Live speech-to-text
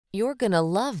You're gonna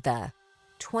love the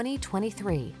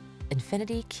 2023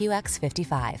 Infiniti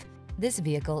QX55. This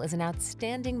vehicle is an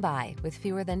outstanding buy with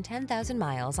fewer than 10,000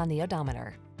 miles on the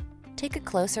odometer. Take a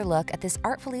closer look at this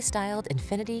artfully styled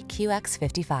Infiniti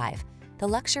QX55, the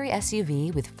luxury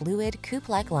SUV with fluid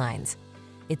coupe-like lines.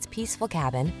 Its peaceful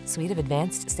cabin, suite of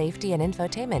advanced safety and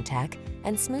infotainment tech,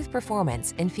 and smooth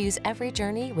performance infuse every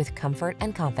journey with comfort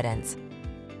and confidence.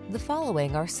 The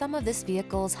following are some of this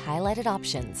vehicle's highlighted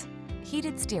options: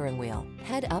 heated steering wheel,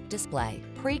 head-up display,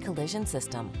 pre-collision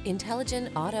system,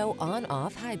 intelligent auto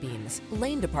on-off high beams,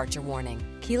 lane departure warning,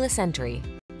 keyless entry,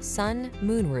 sun,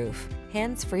 moonroof,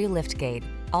 hands-free liftgate,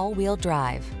 all-wheel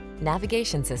drive,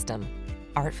 navigation system.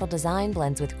 Artful design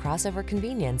blends with crossover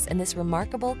convenience in this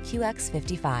remarkable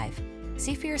QX55.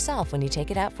 See for yourself when you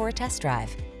take it out for a test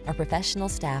drive. Our professional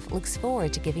staff looks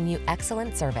forward to giving you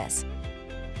excellent service.